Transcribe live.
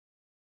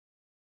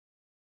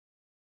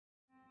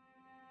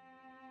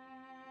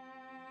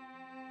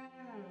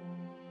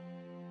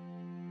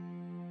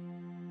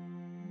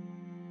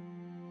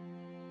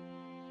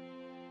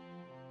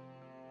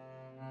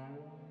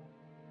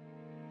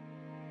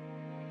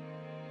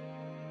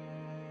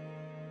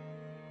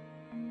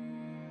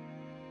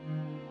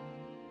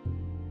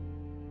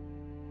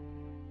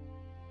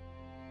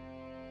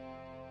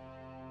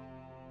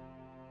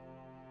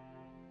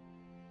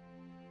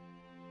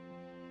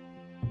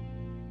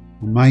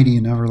Almighty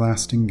and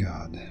everlasting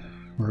God,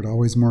 who art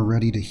always more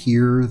ready to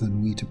hear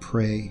than we to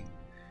pray,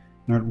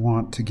 and art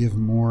wont to give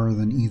more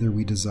than either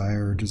we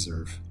desire or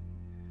deserve,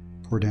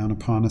 pour down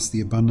upon us the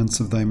abundance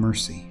of thy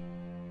mercy,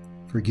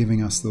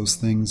 forgiving us those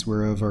things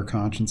whereof our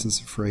conscience is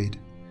afraid,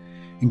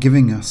 and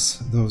giving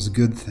us those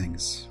good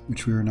things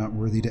which we are not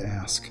worthy to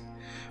ask,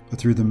 but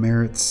through the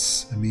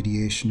merits and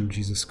mediation of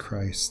Jesus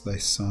Christ, thy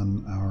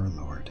Son, our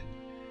Lord.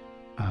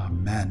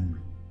 Amen.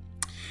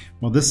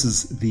 Well, this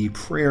is the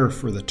prayer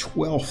for the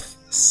 12th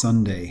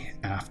Sunday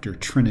after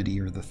Trinity,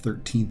 or the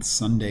 13th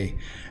Sunday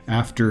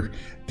after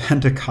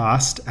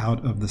Pentecost, out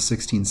of the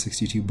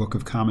 1662 Book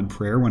of Common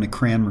Prayer, one of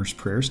Cranmer's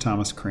prayers.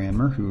 Thomas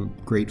Cranmer, who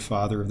great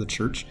father of the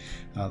church,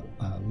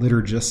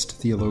 liturgist,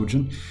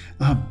 theologian.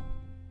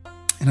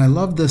 And I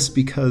love this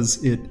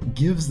because it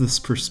gives this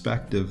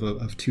perspective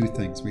of two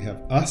things. We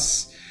have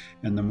us,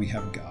 and then we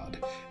have God.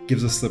 It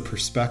gives us the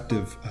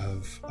perspective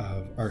of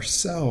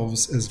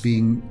ourselves as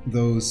being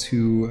those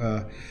who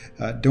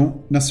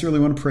don't necessarily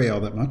want to pray all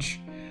that much,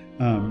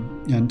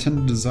 and tend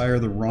to desire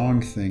the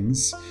wrong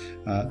things,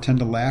 tend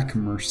to lack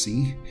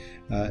mercy,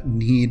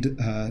 need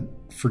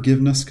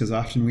forgiveness because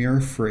often we are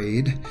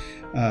afraid,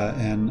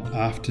 and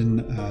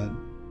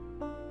often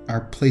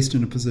are placed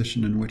in a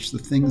position in which the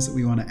things that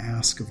we want to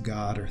ask of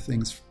God are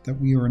things that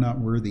we are not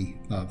worthy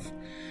of.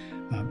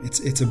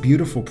 It's a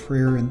beautiful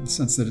prayer in the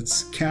sense that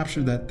it's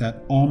captured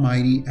that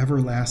almighty,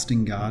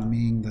 everlasting God,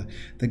 meaning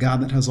the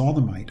God that has all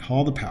the might,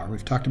 all the power.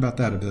 We've talked about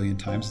that a billion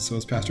times, and so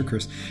has Pastor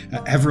Chris.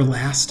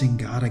 Everlasting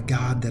God, a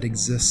God that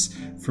exists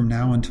from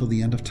now until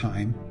the end of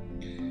time,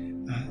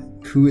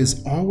 who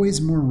is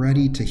always more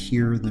ready to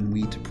hear than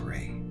we to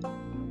pray.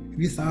 Have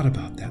you thought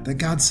about that? That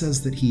God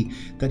says that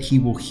He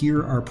will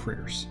hear our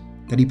prayers,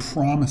 that He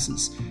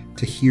promises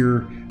to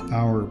hear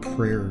our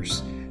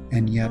prayers.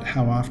 And yet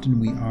how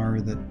often we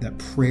are that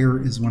prayer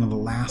is one of the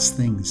last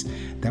things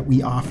that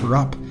we offer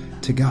up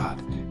to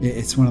God.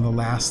 It's one of the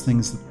last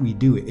things that we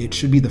do. It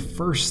should be the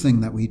first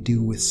thing that we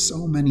do with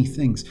so many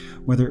things,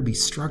 whether it be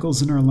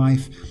struggles in our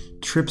life,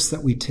 trips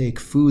that we take,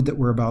 food that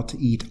we're about to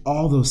eat,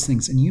 all those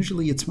things. And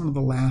usually it's one of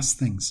the last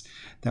things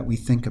that we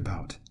think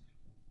about,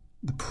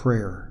 the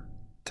prayer,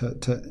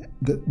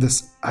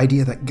 this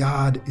idea that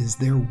God is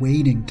there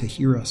waiting to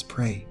hear us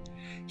pray,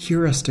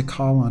 hear us to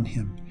call on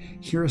Him,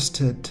 hear us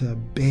to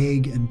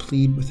beg and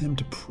plead with Him,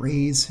 to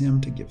praise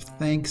Him, to give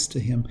thanks to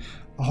Him,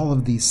 all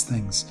of these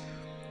things,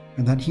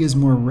 and that He is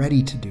more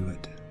ready to do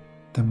it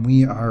than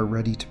we are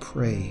ready to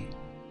pray.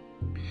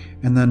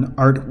 And then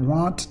art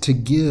wont to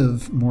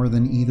give more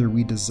than either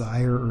we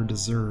desire or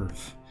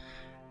deserve.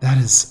 That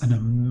is an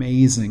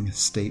amazing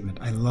statement.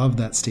 I love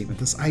that statement.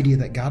 This idea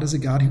that God is a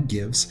God who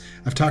gives.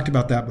 I've talked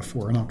about that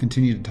before, and I'll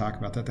continue to talk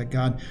about that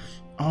God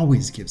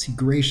always gives. He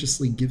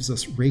graciously gives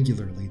us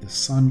regularly. The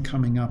sun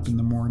coming up in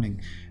the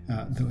morning,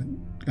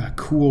 the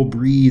cool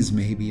breeze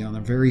maybe on a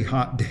very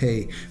hot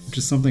day, which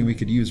is something we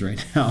could use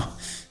right now.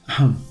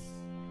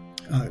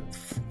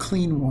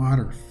 Clean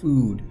water,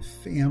 food,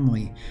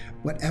 family,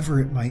 whatever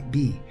it might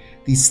be.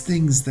 These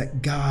things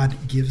that God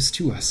gives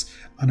to us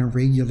on a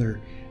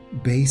regular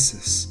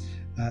basis.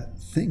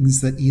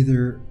 Things that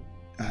either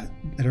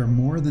that are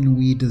more than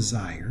we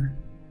desire.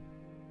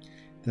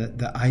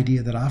 The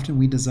idea that often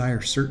we desire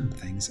certain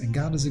things, and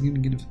God is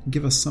going to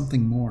give us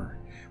something more,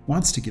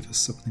 wants to give us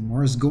something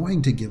more, is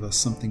going to give us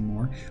something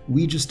more.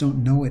 We just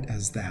don't know it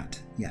as that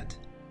yet.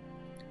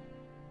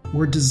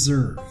 Or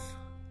deserve.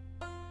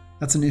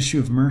 That's an issue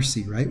of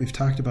mercy, right? We've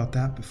talked about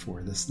that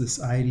before.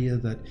 This idea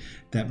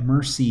that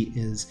mercy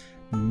is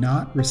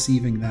not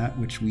receiving that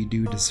which we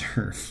do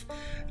deserve.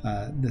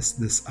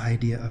 This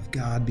idea of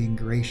God being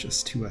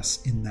gracious to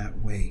us in that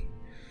way.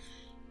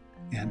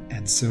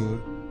 And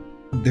so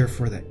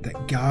therefore,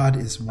 that God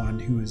is one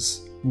who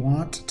is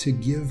want to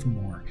give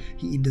more.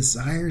 He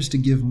desires to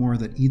give more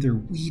that either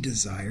we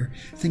desire,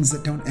 things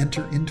that don't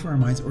enter into our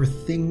minds, or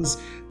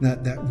things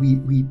that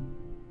we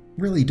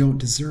really don't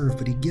deserve,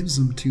 but He gives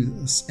them to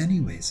us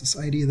anyways. This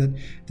idea that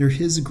they're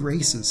His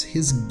graces,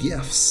 His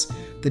gifts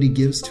that He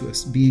gives to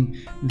us, being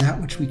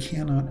that which we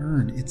cannot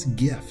earn. It's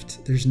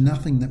gift. There's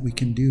nothing that we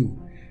can do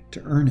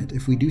to earn it.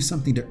 If we do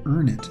something to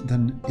earn it,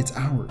 then it's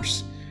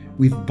ours.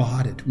 We've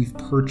bought it. We've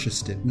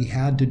purchased it. We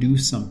had to do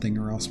something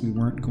or else we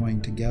weren't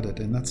going to get it.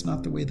 And that's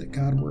not the way that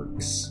God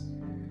works.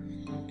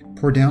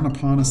 Pour down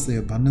upon us the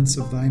abundance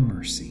of thy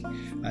mercy.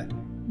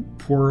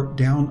 Pour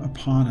down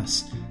upon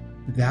us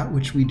that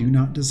which we do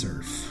not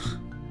deserve.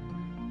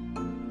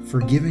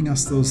 Forgiving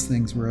us those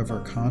things whereof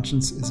our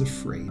conscience is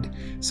afraid.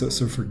 So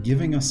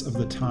forgiving us of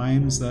the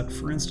times that,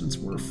 for instance,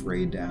 we're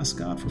afraid to ask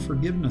God for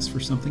forgiveness for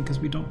something because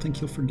we don't think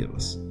He'll forgive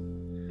us.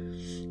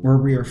 Or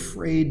we are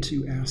afraid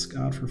to ask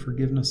God for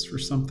forgiveness for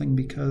something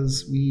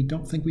because we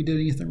don't think we did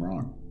anything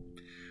wrong.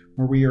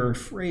 Or we are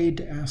afraid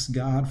to ask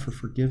God for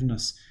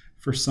forgiveness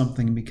for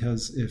something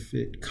because if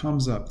it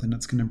comes up, then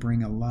it's going to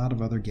bring a lot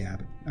of other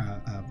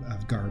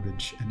of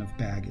garbage and of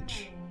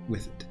baggage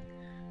with it.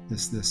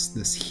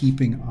 This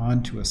heaping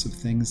onto us of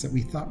things that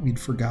we thought we'd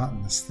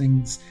forgotten, these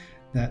things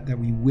that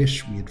we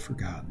wish we had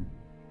forgotten.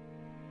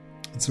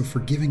 And so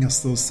forgiving us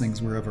those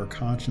things whereof our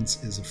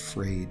conscience is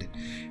afraid,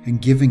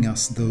 and giving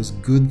us those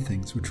good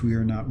things which we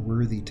are not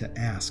worthy to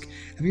ask.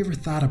 Have you ever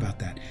thought about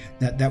that?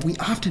 That we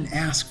often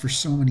ask for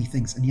so many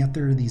things, and yet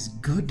there are these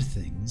good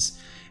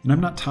things. And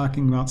I'm not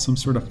talking about some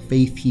sort of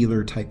faith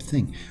healer type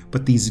thing,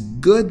 but these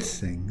good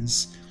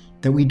things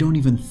that we don't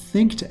even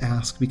think to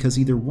ask because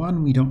either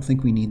one, we don't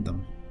think we need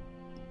them,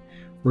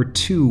 or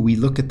two, we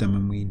look at them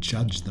and we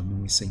judge them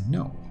and we say,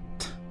 no,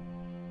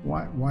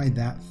 why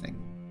that thing?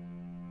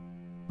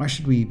 Why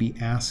should we be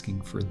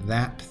asking for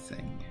that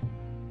thing?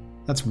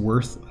 That's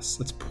worthless.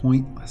 That's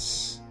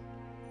pointless.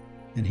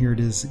 And here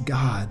it is,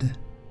 God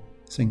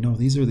saying, no,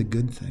 these are the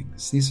good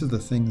things. These are the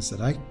things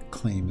that I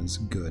claim as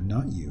good,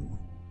 not you.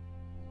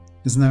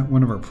 Isn't that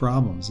one of our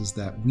problems, is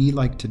that we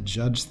like to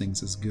judge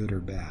things as good or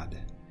bad?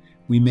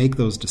 We make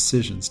those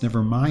decisions,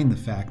 never mind the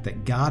fact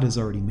that God has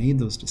already made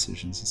those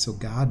decisions, and so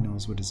God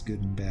knows what is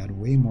good and bad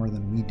way more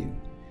than we do.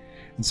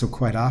 And so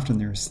quite often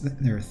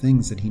there are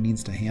things that he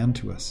needs to hand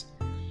to us.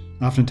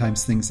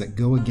 Oftentimes things that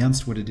go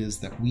against what it is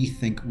that we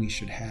think we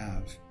should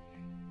have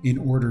in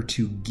order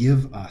to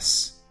give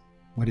us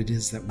what it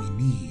is that we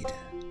need.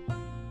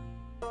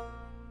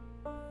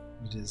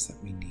 What it is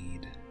that we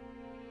need.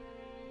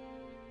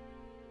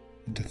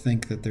 And to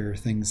think that there are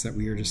things that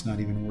we are just not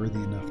even worthy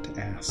enough to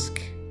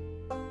ask.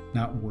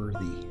 Not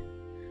worthy.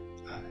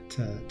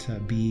 To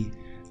be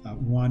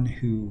one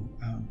who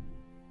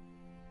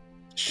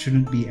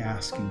shouldn't be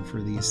asking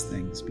for these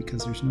things,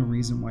 because there's no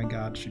reason why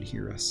God should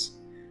hear us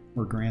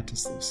or grant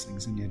us those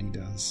things, and yet he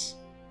does.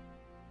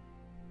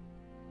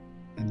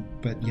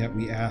 But yet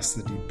we ask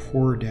that you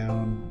pour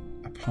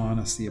down upon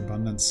us the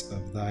abundance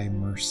of thy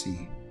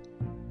mercy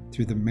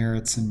through the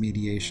merits and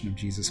mediation of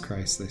Jesus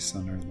Christ, thy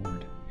Son, our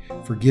Lord,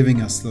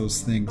 forgiving us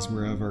those things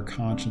whereof our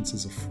conscience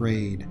is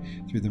afraid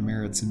through the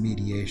merits and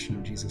mediation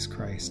of Jesus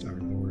Christ, our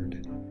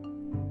Lord,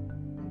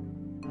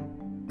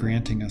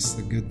 granting us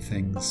the good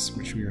things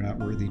which we are not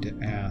worthy to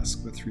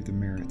ask, but through the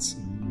merits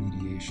and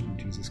mediation of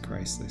Jesus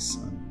Christ, thy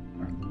Son,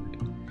 our Lord.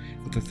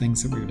 That the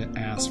things that we are to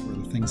ask for,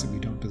 the things that we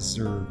don't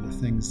deserve, the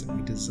things that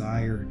we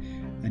desire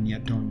and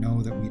yet don't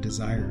know that we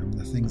desire them,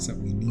 the things that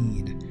we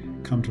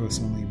need, come to us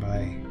only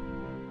by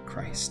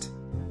Christ,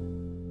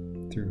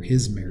 through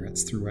his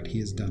merits, through what he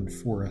has done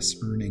for us,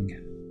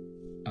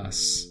 earning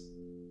us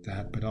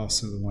that, but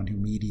also the one who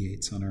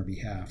mediates on our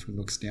behalf, who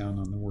looks down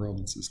on the world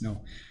and says,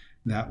 no,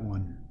 that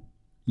one,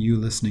 you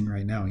listening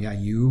right now, yeah,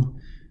 you,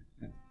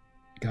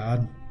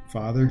 God,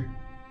 Father,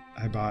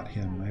 I bought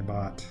him, I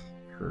bought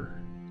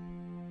her.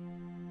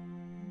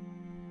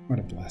 What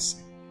a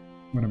blessing,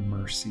 what a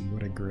mercy,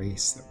 what a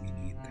grace that we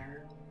need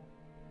there.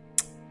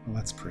 Well,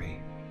 let's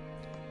pray.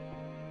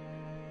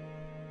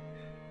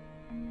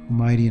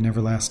 Almighty and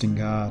everlasting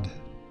God,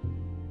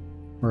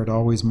 who art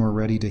always more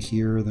ready to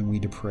hear than we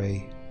to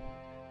pray,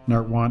 and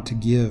art wont to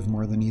give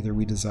more than either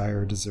we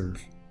desire or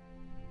deserve,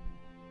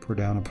 pour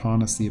down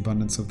upon us the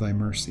abundance of thy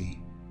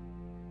mercy,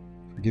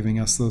 forgiving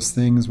us those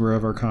things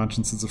whereof our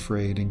conscience is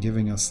afraid, and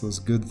giving us those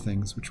good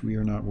things which we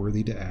are not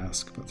worthy to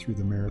ask, but through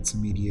the merits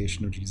and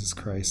mediation of Jesus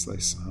Christ, thy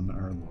Son,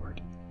 our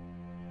Lord.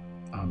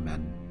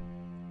 Amen.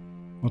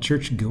 Well,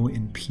 church, go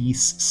in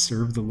peace,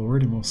 serve the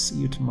Lord, and we'll see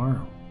you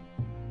tomorrow.